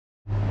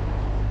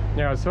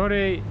Yeah,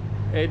 sorry,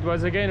 it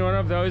was again one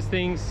of those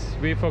things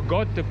we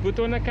forgot to put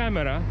on a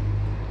camera,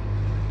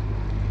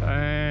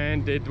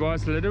 and it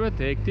was a little bit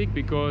hectic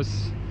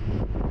because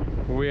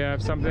we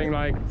have something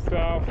like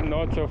 12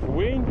 knots of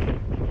wind,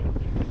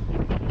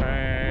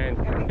 and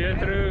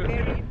Pietro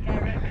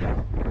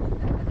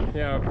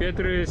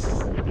is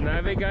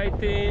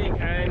navigating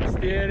and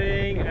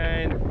steering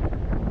and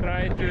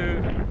trying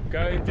to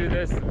go into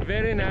this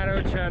very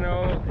narrow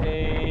channel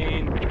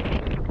in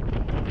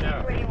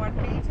 21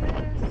 meters.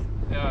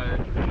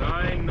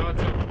 9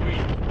 knots of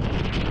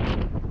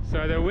wind.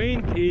 So the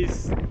wind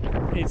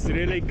it's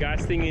really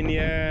gusting in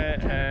here,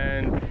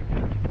 and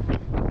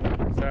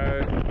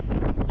so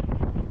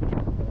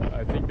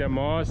I think the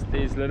mast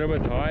is a little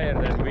bit higher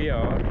than we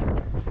are,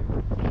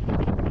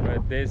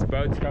 but there's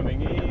boats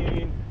coming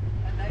in.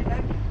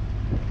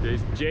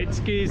 There's jet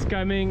skis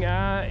coming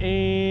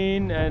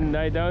in, and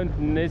I don't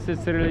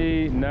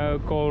necessarily know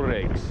coal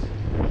wrecks.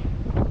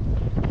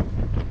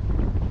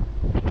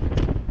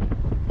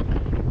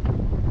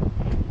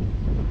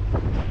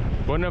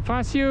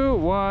 Bonifacio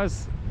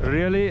was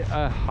really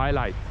a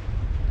highlight,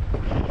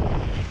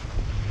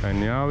 and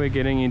now we're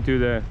getting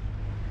into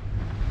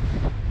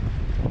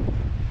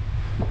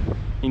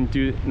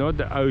not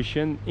the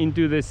ocean,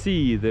 into the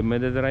sea, the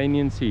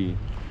Mediterranean Sea.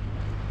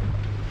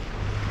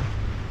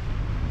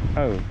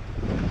 Oh,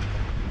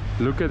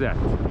 look at that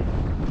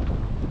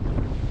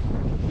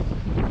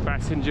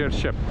passenger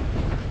ship.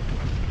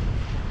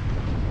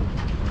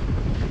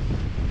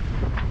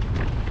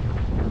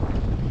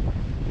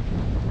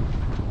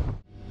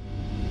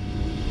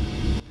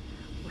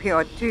 We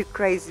are two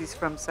crazies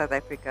from South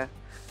Africa.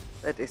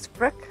 That is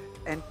Frick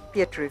and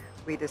Pietro.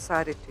 We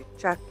decided to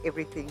chuck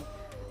everything,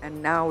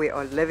 and now we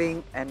are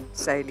living and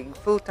sailing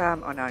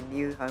full-time on our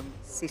new home,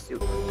 Sisu.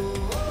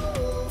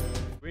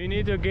 We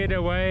need to get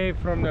away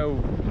from the...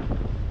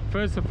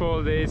 First of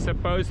all, there's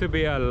supposed to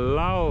be a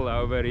lull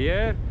over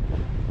here,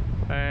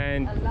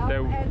 and a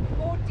lull and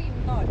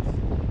 14 knots.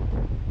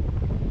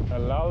 A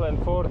lull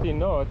and 40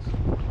 knots. A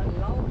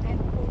lull and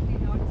 40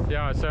 knots.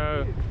 Yeah,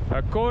 so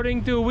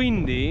according to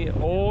Windy,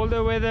 all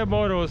the weather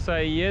models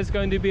say yes,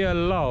 going to be a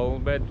lull,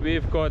 but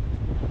we've got...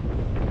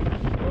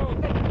 Oh,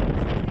 but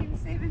 16,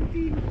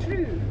 17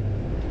 true.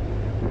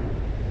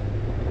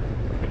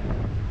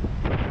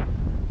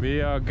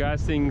 We are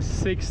gusting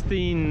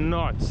 16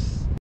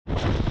 knots.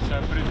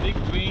 So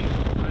predict wind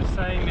was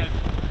saying that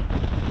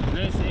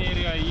this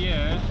area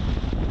here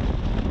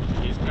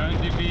is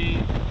going to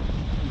be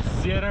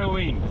 0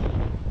 wind.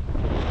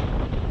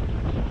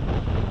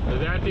 So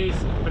that is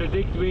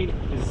predict wind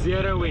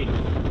 0 wind.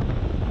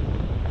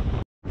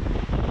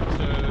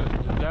 So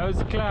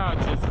those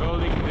clouds it's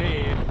holding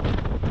there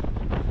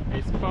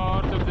is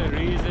part of the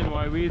reason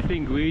why we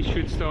think we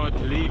should start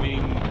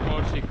leaving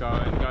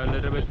Corsica and go a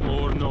little bit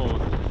more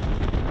north.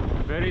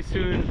 Very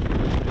soon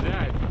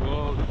that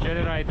will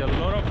generate a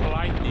lot of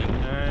lightning,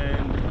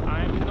 and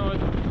I'm not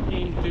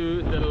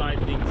into the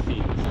lightning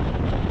scenes.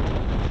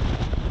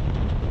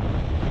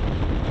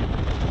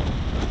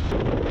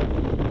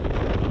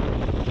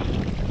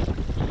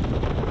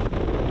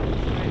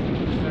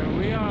 So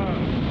we are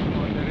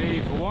on the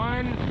reef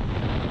 1,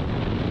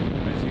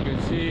 as you can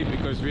see,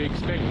 because we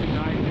expect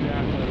tonight to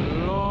have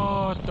a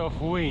lot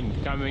of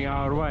wind coming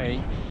our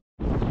way.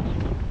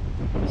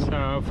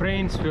 So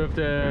friends with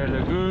the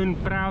lagoon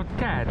Proud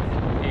Cat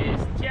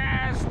is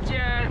just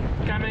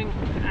coming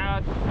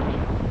out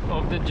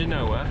of the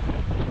Genoa.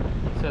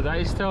 So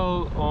they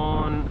still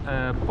on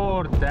a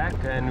port deck,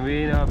 and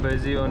we are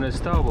busy on a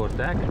starboard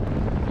deck.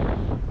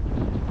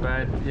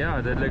 But yeah,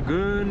 the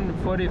Lagoon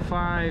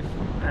 45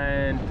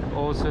 and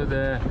also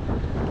the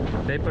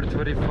Leopard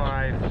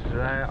 45, they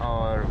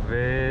are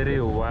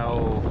very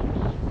well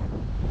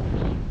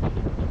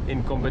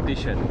in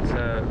competition.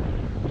 So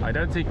I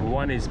don't think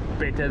one is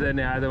better than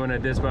the other one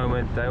at this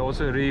moment. They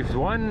also reefed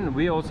 1,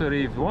 we also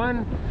reefed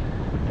 1.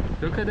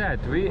 Look at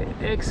that, we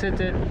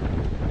exited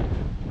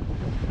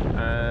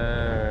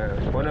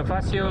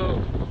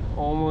Bonifacio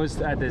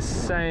almost at the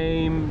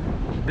same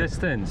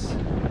distance.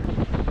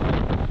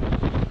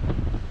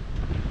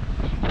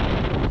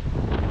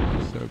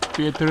 So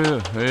Pietro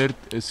heard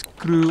a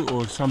screw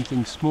or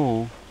something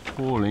small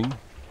falling,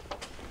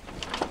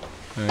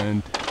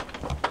 and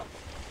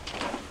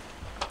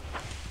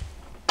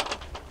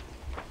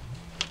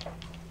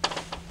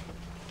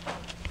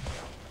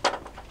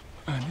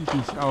it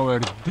is our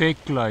deck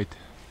light.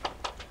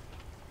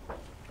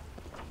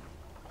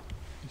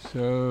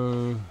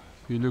 So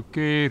if you look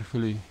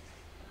carefully,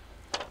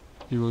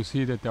 you will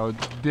see that our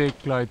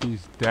deck light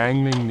is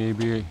dangling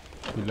maybe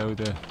below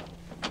the...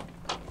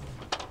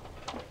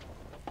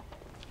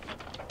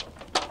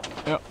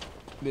 Yeah,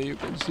 there you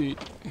can see it.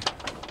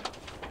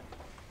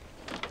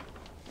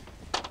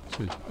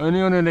 So it's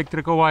only on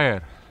electrical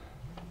wire.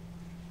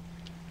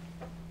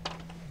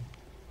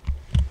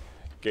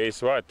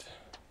 Guess what?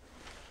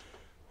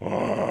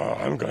 Oh,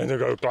 I'm going to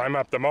go climb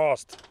up the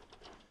mast.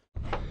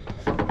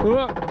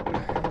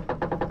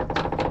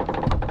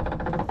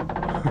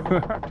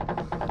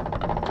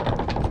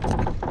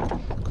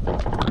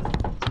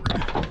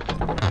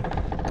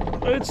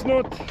 it's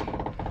not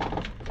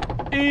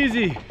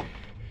easy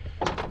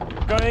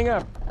going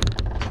up.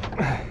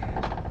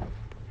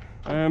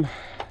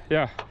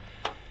 Yeah,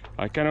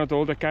 I cannot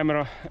hold the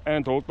camera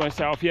and hold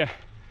myself here.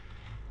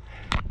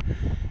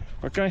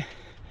 Okay,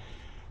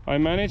 I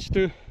managed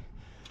to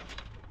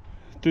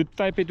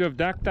tape it with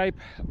duct tape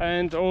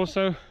and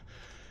also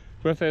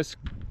with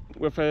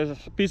a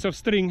piece of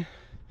string.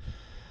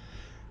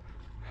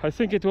 I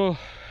think it will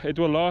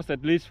last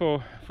at least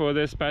for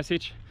this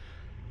passage.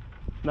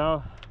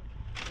 Now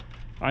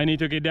I need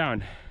to get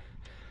down,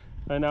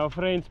 and our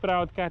friend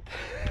Sprout Cat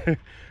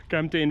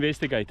come to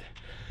investigate,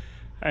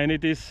 and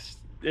it is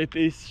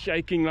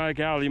shaking like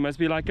hell. He must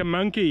be like a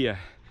monkey here,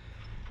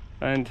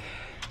 and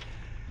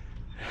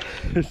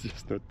it's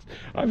just not.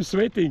 I'm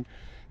sweating.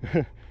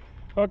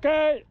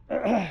 Okay,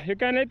 you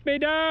can let me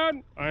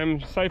down.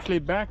 I'm safely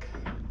back.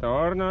 The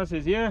harness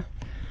is here,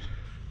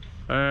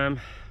 and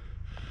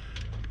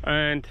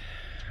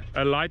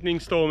a lightning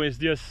storm is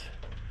just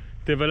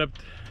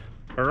developed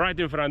right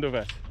in front of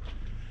us.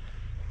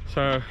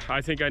 So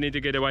I think I need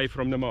to get away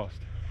from the mast.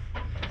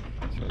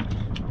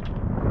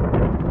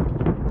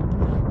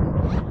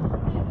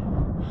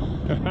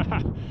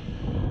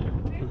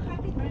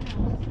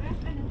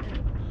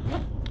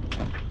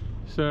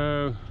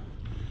 So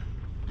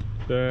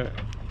the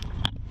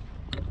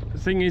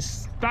thing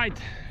is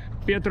tight.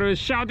 Pietro is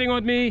shouting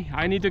at me.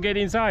 I need to get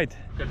inside.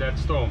 Look at that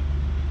storm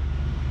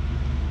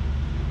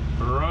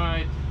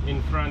right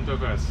in front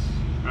of us,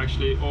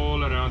 actually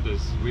all around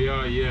us. We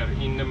are here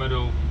in the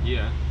middle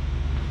here,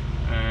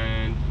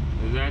 and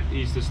that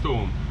is the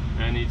storm,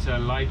 and it's a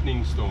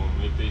lightning storm.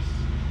 It is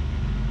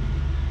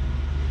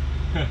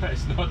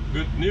it's not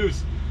good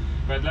news,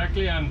 but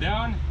luckily I'm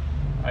down.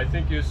 I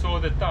think you saw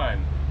the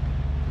time.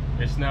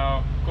 It's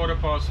now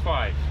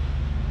 5:15.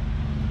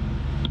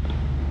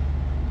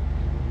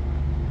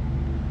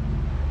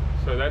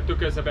 So that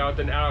took us about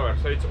an hour.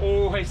 So it's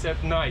always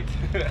at night.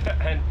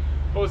 And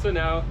also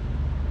now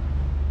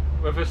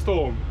with a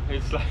storm,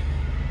 it's like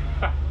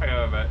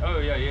oh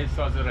yeah, it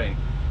starts to rain.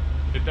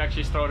 It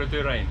actually started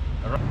to rain.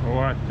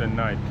 What a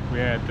night we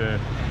had.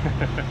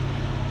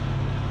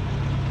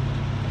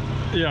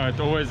 Yeah, it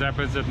always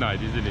happens at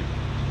night, isn't it?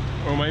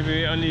 Or maybe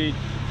we only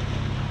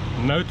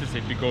notice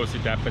it because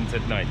it happens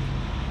at night.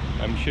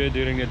 I'm sure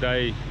during the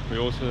day we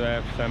also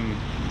have some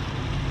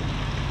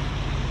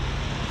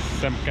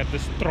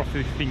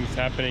catastrophic things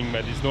happening,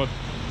 but it's not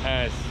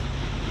as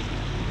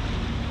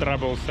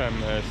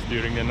troublesome as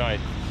during the night.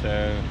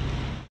 So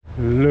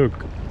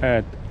look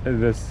at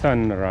the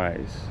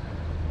sunrise.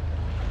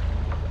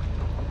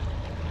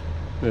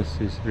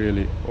 This is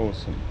really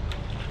awesome.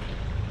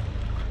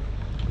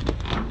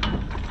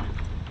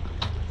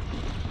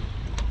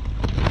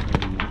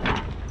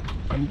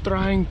 I'm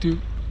trying to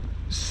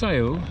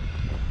sail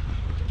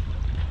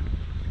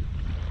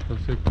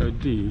Perfecto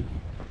D,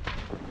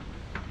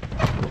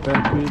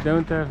 but we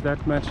don't have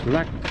that much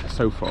luck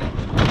so far.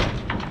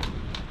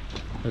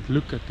 But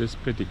look at these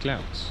pretty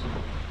clouds.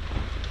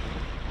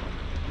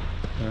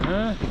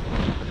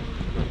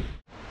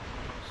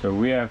 So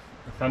we have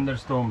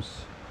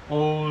thunderstorms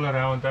all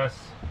around us,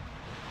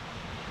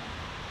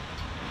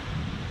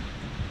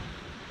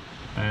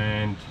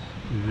 and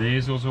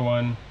there's also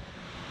one,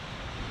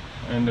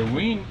 and the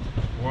wind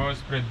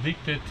was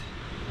predicted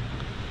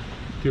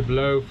to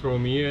blow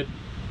from here,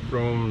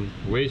 from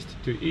west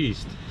to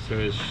east, so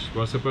it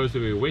was supposed to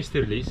be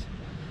westerlies,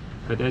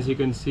 but as you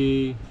can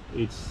see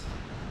it's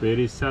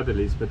very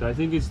southerlies. But I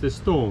think it's the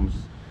storms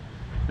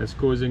that's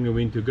causing the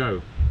wind to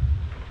go.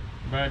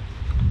 But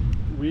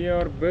we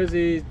are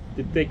busy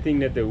detecting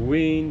that the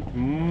wind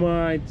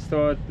might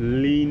start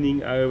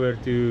leaning over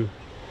to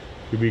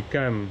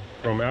become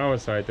from our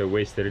side a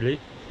westerly.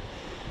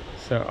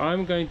 So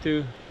I'm going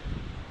to,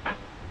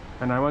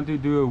 and I want to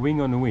do a wing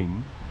on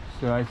wing.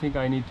 So I think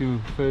I need to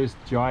first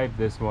jibe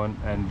this one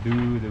and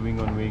do the wing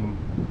on wing,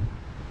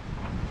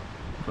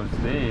 because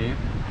there,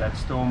 that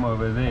storm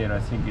over there, I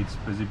think it's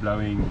busy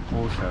blowing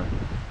also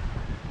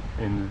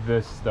in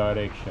this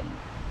direction.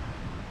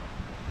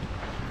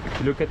 If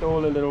you look at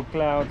all the little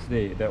clouds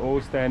there, they're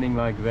all standing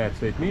like that,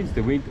 so it means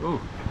the wind, oh,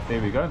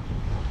 there we go,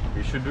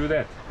 we should do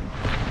that.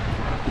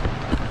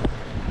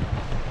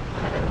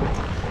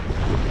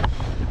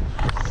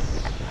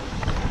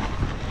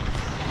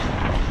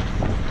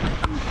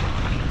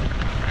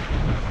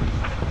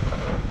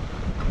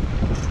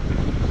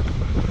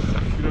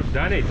 Should have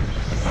done it.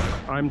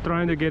 I'm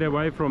trying to get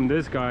away from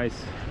this guys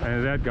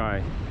and that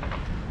guy,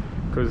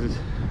 because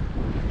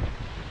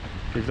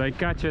if they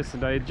catch us,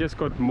 they just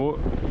got more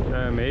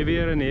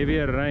heavier and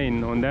heavier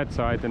rain on that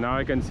side, and now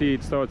I can see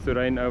it starts to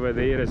rain over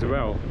there as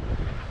well.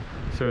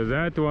 So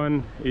that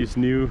one is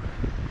new,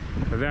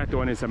 that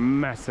one is a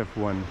massive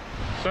one.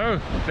 So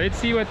let's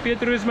see what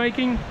Pietro is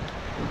making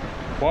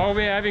while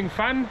we're having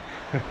fun.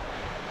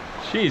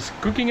 She's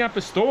cooking up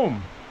a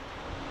storm.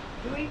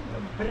 Doing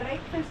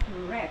breakfast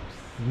wraps.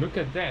 Look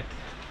at that.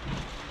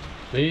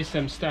 There's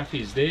some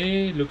stuffies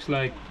there, looks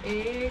like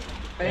Egg,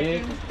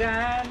 bacon's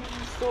done,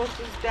 sauce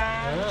is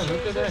done,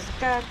 look at cheese is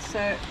cut,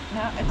 so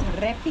now it's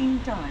wrapping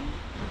time.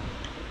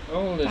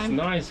 all this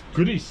nice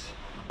goodies.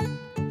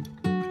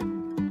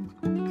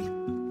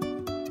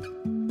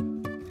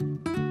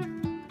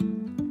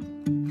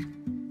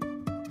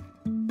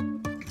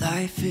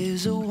 Life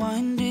is a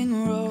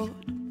winding road,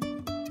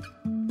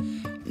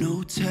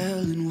 no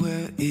telling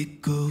where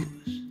it goes.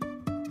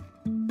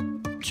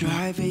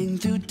 Driving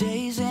through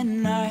days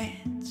and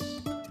nights,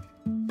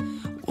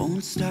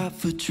 won't stop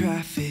for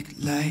traffic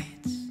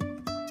lights.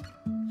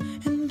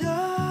 And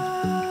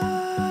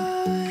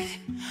I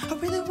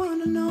really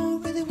wanna know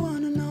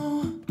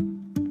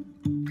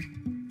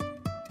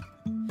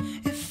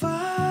if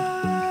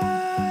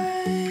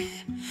I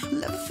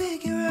will ever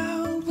figure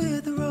out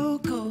where the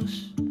road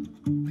goes.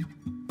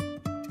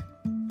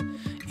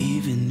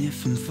 Even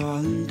if I'm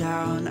falling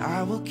down,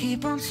 I will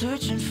keep on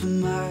searching for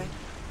my...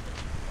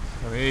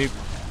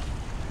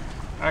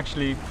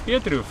 Actually,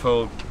 Pietro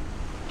filled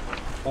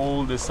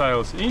all the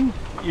sails in,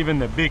 even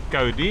the big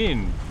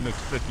codeine looks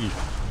pretty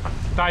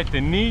tight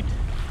and neat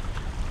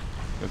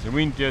because the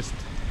wind just...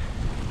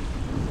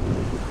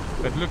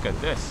 But look at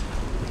this.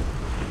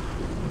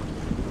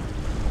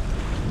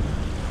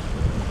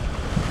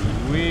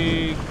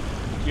 We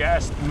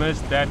just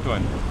missed that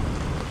one.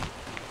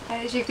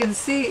 As you can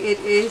see, it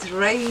is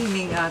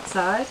raining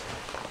outside,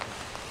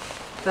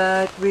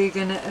 but we're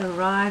gonna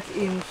arrive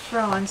in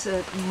France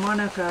at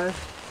Monaco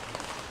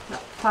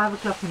at 5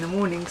 o'clock in the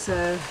morning,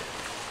 so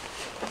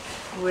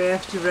we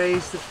have to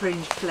raise the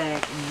French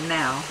flag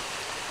now.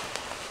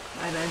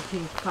 I don't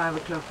think 5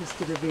 o'clock is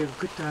going to be a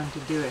good time to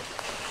do it.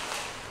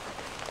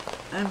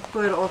 And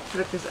poor old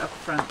Flick is up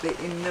front there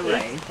in the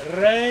rain. It's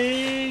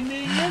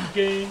raining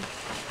again.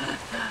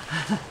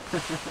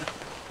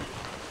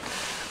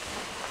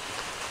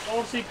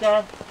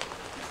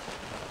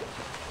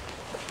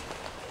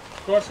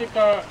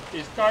 Corsica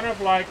is kind of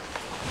like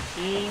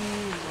in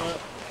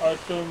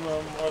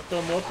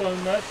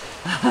automotiveness.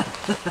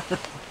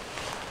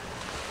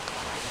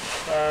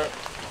 So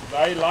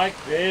they like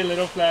their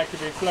little flag to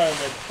be flown,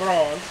 but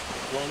France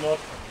will not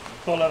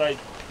tolerate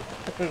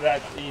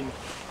that in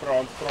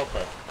France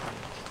proper.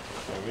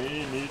 So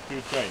we need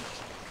to change.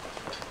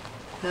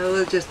 So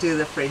we'll just do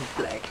the French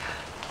flag.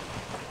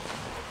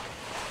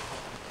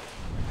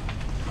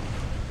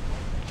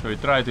 So we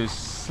try to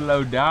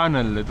slow down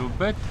a little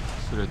bit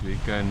so that we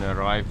can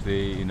arrive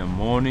there in the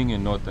morning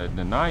and not at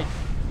the night.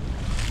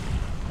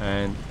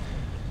 And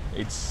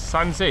it's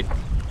sunset,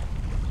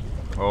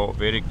 or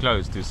very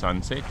close to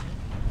sunset.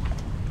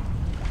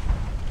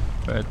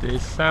 But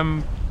there's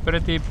some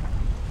pretty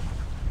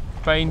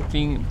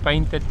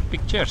painted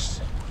pictures.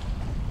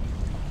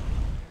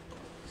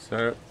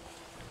 So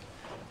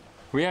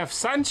we have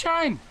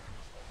sunshine.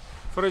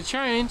 For a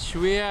change,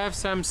 we have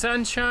some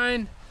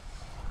sunshine.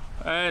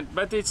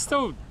 But it's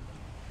still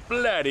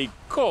bloody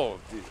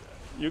cold.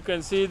 You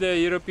can see the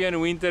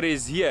European winter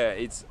is here.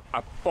 It's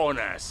upon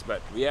us,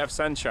 but we have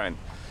sunshine.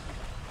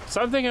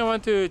 Something I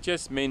want to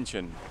just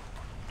mention.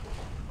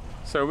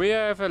 So we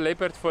have a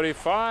Leopard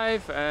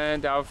 45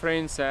 and our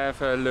friends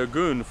have a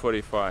Lagoon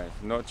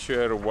 45. Not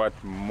sure what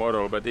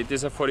model, but it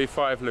is a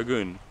 45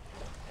 Lagoon.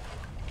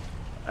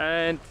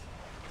 And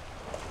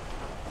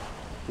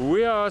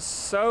we are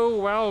so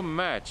well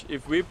matched.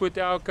 If we put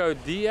our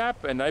code D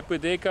up and I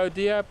put their code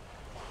D up,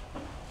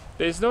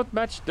 there's not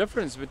much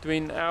difference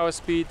between our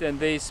speed and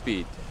their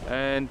speed.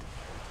 And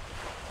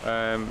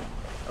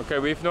okay,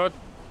 we've not...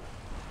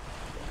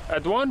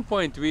 At one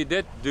point we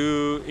did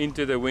do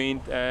into the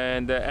wind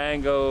and the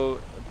angle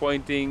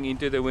pointing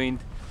into the wind.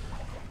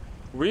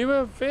 We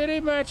were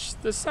very much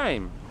the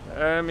same.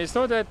 It's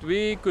not that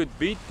we could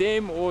beat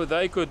them or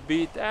they could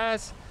beat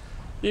us.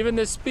 Even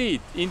the speed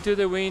into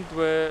the wind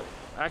were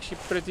actually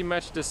pretty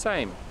much the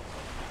same.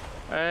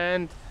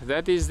 And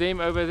that is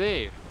them over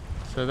there.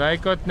 So they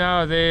got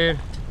now their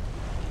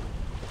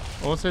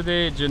also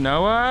their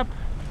Genoa up.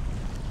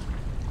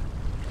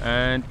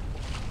 And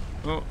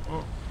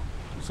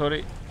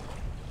sorry.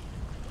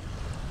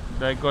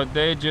 They got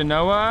their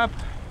Genoa up.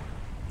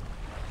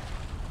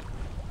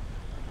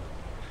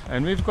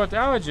 And we've got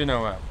our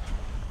Genoa up.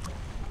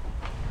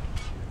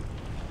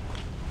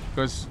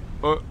 Because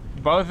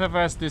both of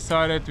us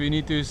decided we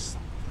need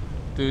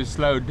to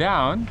slow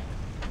down,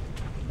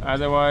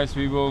 otherwise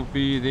we will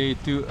be there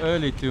too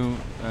early to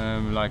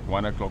like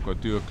 1 o'clock or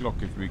 2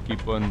 o'clock if we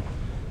keep on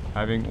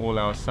having all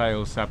our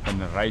sails up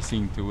and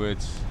racing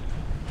towards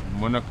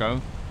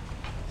Monaco.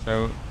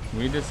 So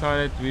we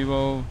decided we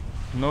will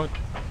not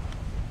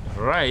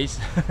race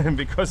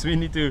because we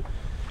need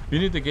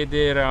to get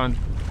there around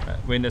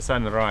when the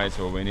sun rises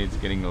or when it's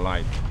getting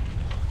light.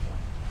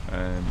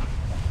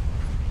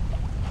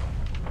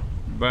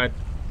 But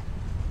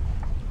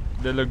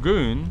the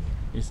Lagoon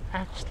is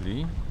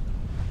actually,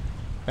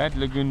 that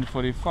Lagoon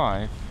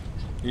 45,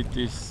 it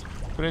is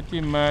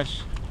pretty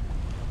much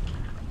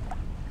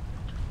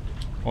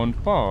on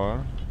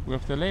par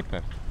with the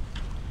Leopard,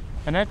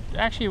 and that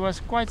actually was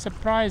quite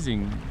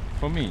surprising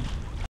for me.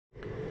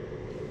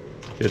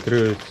 Pietro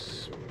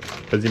is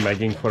busy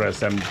making for us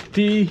some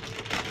tea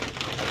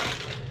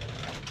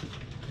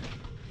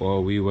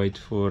while we wait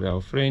for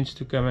our friends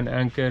to come and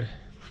anchor.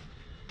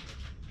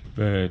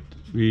 But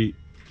we...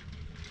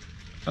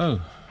 Oh,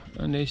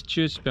 and there's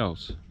church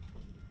bells.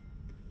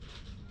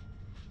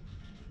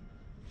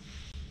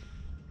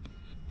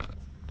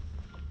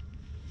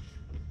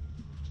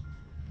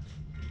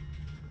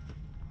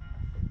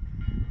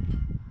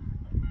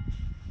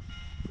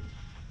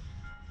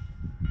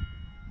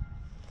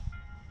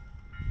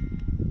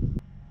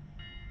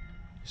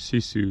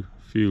 Sisu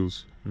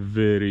feels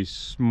very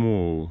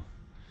small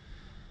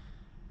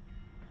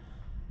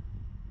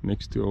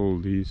next to all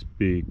these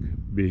big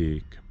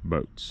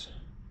boats.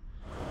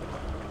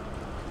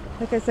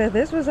 Okay, so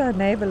this was our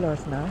neighbor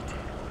last night.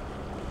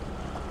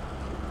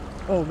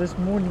 Well, this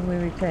morning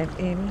when we came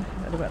in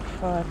at about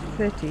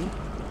 5:30.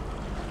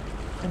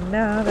 And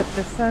now that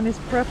the sun is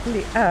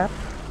properly up,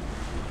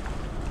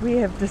 we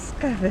have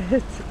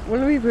discovered,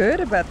 well, we've heard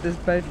about this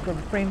boat from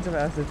friends of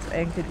ours that's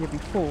anchored here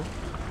before.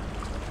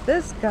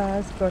 This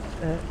guy's got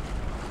a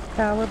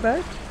power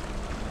boat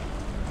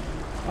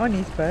on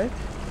his boat.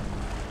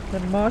 The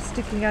mast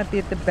sticking out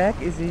there at the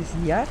back is his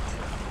yacht,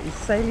 his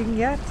sailing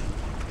yacht.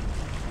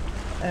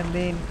 And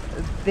then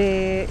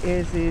there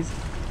is his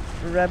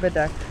rubber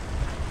duck.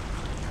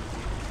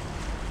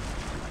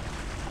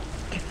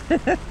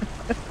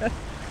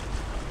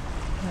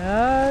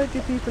 How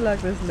do people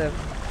like this live?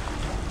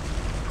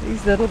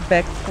 These little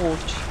back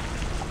porch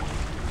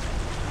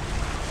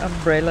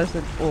umbrellas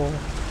and all.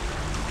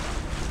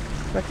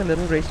 It's like a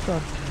little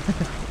restaurant.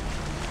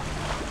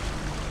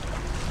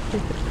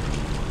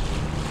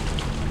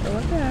 I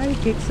wonder how he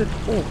gets it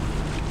off.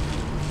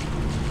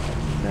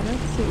 I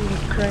don't see any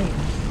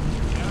cranes.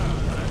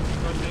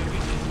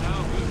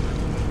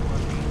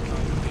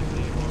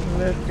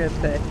 Look at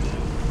that.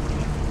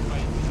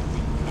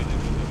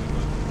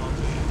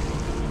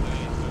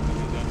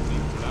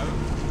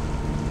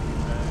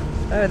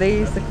 Oh, there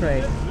is the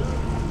crane.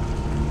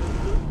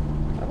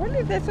 I wonder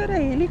if that's got a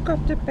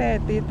helicopter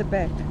pad there at the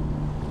back.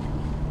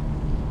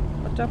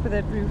 On top of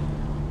that roof.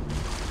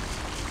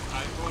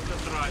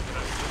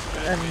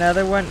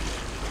 Another one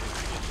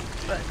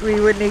that we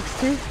were next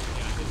to.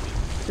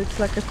 Looks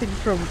like a thing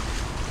from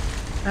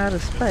outer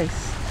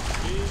space.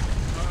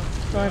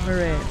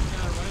 Catamaran.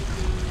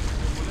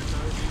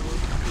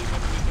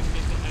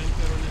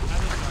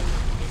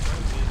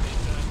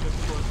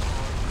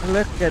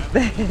 Look at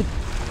that.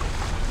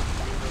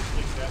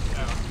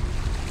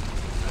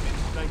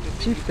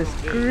 Jeepers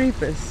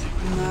creepers.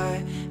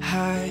 My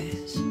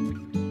eyes.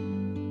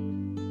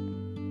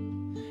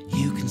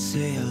 You can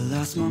say I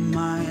lost my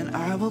mind.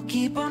 I will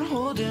keep on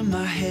holding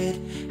my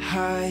head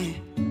high,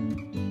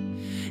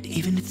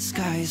 even if the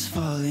sky is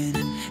falling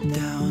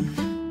down.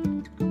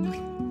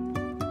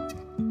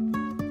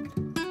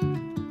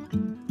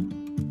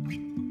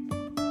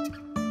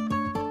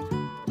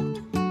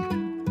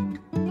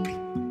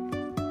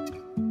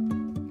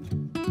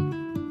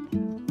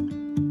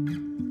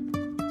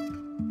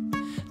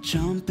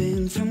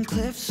 Jumping from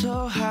cliffs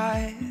so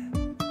high,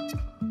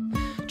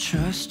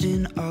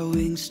 trusting our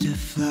wings to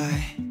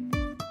fly.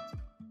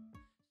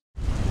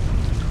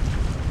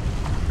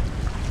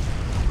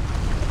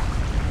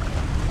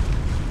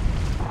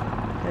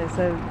 Okay,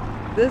 so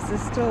this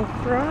is still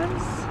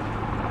France.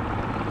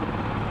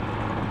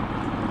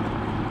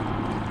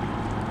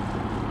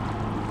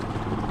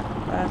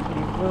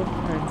 Parc-les-Vaux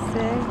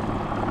Français.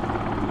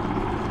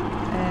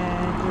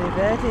 And where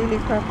that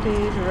helicopter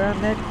is, around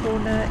that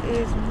corner,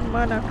 is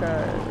Monaco.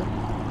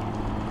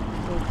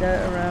 We'll go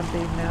around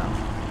there now.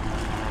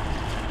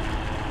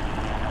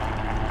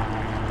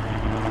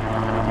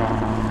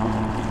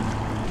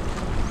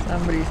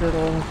 Somebody's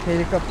little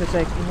helicopter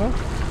taking off.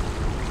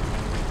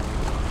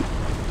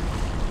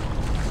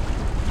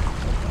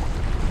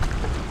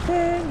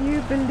 Can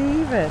you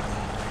believe it?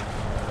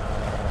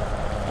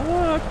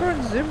 Oh, I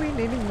can't zoom in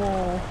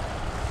anymore.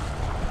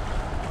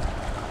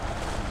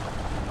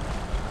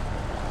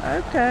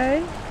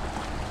 Okay.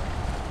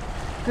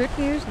 Good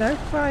news, no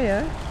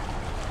fire.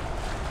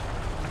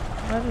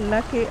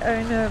 Unlucky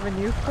owner of a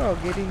new car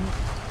getting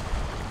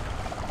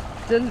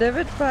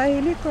delivered by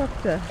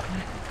helicopter.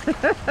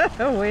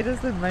 Where does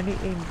the money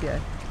end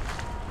here?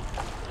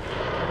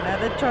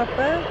 Another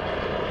chopper.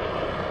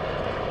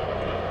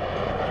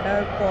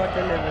 No car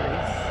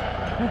deliveries.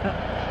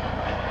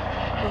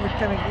 We're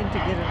coming in to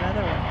get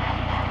another one.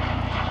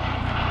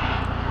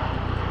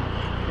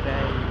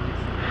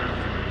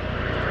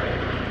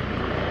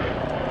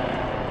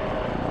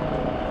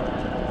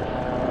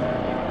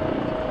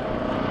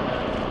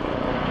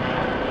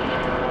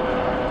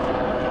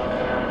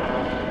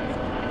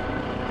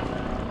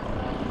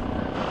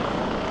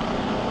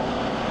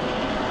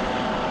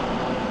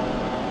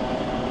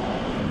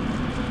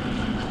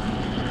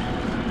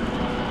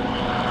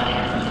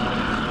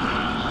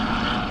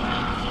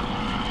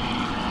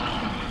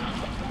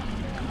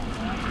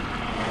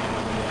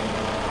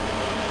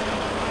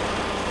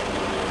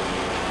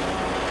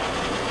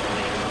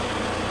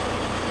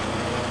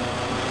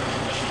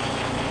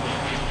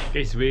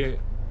 Great.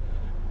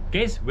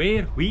 Guess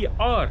where we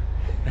are.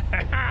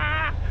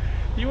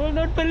 You will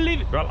not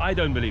believe it. Well, I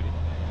don't believe it.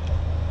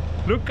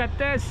 Look at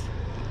this.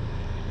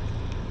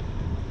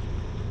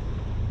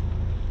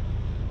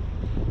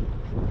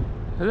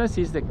 This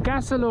is the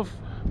castle of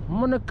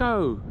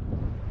Monaco.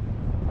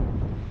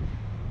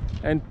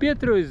 And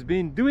Pietro has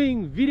been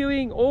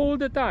videoing all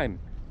the time.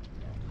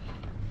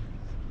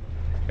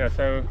 Yeah,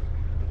 so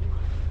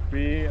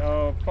we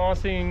are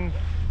passing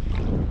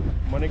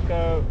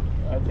Monaco.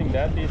 I think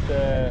that is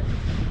the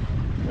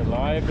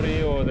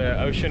library or the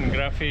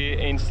Oceanography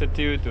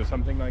Institute or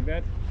something like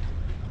that.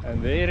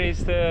 And there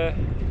is the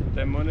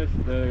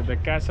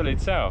castle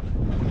itself,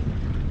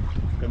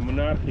 the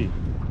monarchy.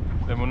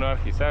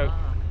 So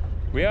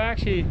we are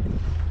actually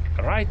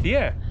right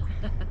here.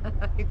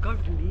 You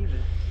can't believe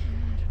it.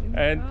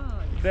 And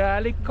the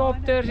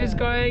helicopters is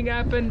going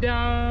up and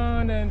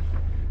down, and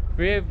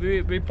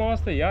we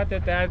passed a yacht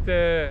that had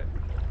a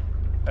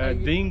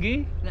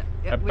dinghy,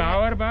 a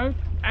powerboat,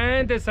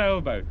 and a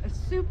sailboat. A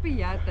super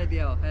yacht that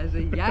has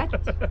a yacht,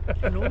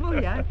 a normal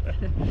yacht.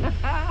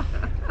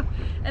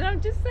 And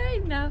I'm just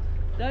saying now,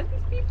 don't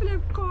these people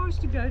have cars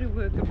to go to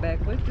work and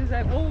back? What does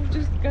they all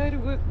just go to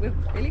work with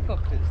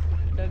helicopters?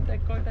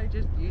 Can't they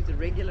just use the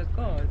regular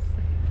cars?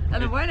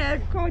 And I won't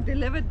have a car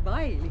delivered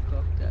by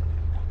helicopter.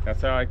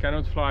 So I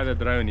cannot fly the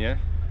drone here,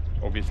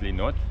 obviously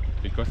not,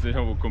 because it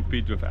will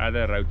compete with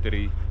other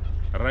rotary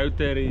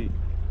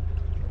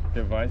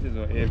devices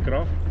or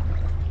aircraft.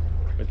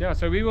 But yeah,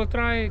 so we will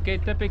try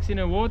get Tipex in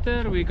the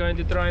water. We're going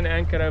to try and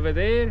anchor over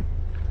there.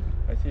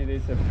 I see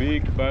there's a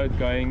big boat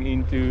going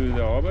into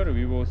the harbor.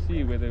 We will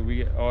see whether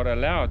we are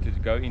allowed to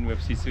go in with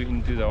Sisu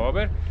into the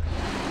harbor.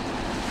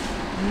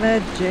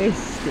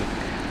 Majestic.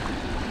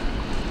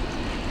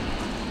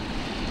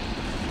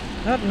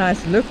 Not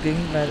nice looking,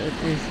 but it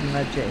is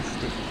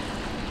majestic.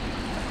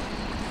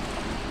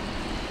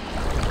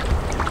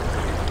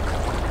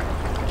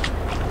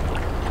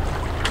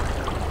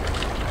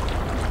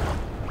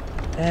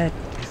 That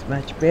is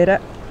much better.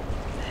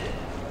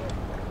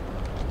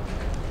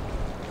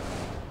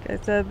 Okay,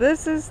 so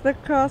this is the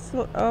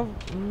castle of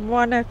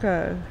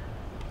Monaco.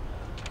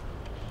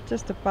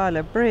 Just a pile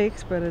of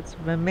bricks, but it's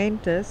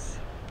momentous.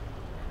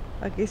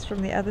 I guess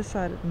from the other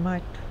side it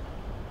might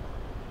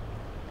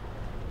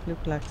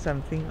look like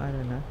something, I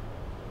don't know.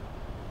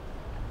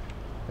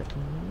 But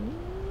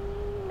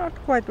not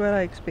quite what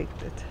I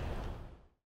expected.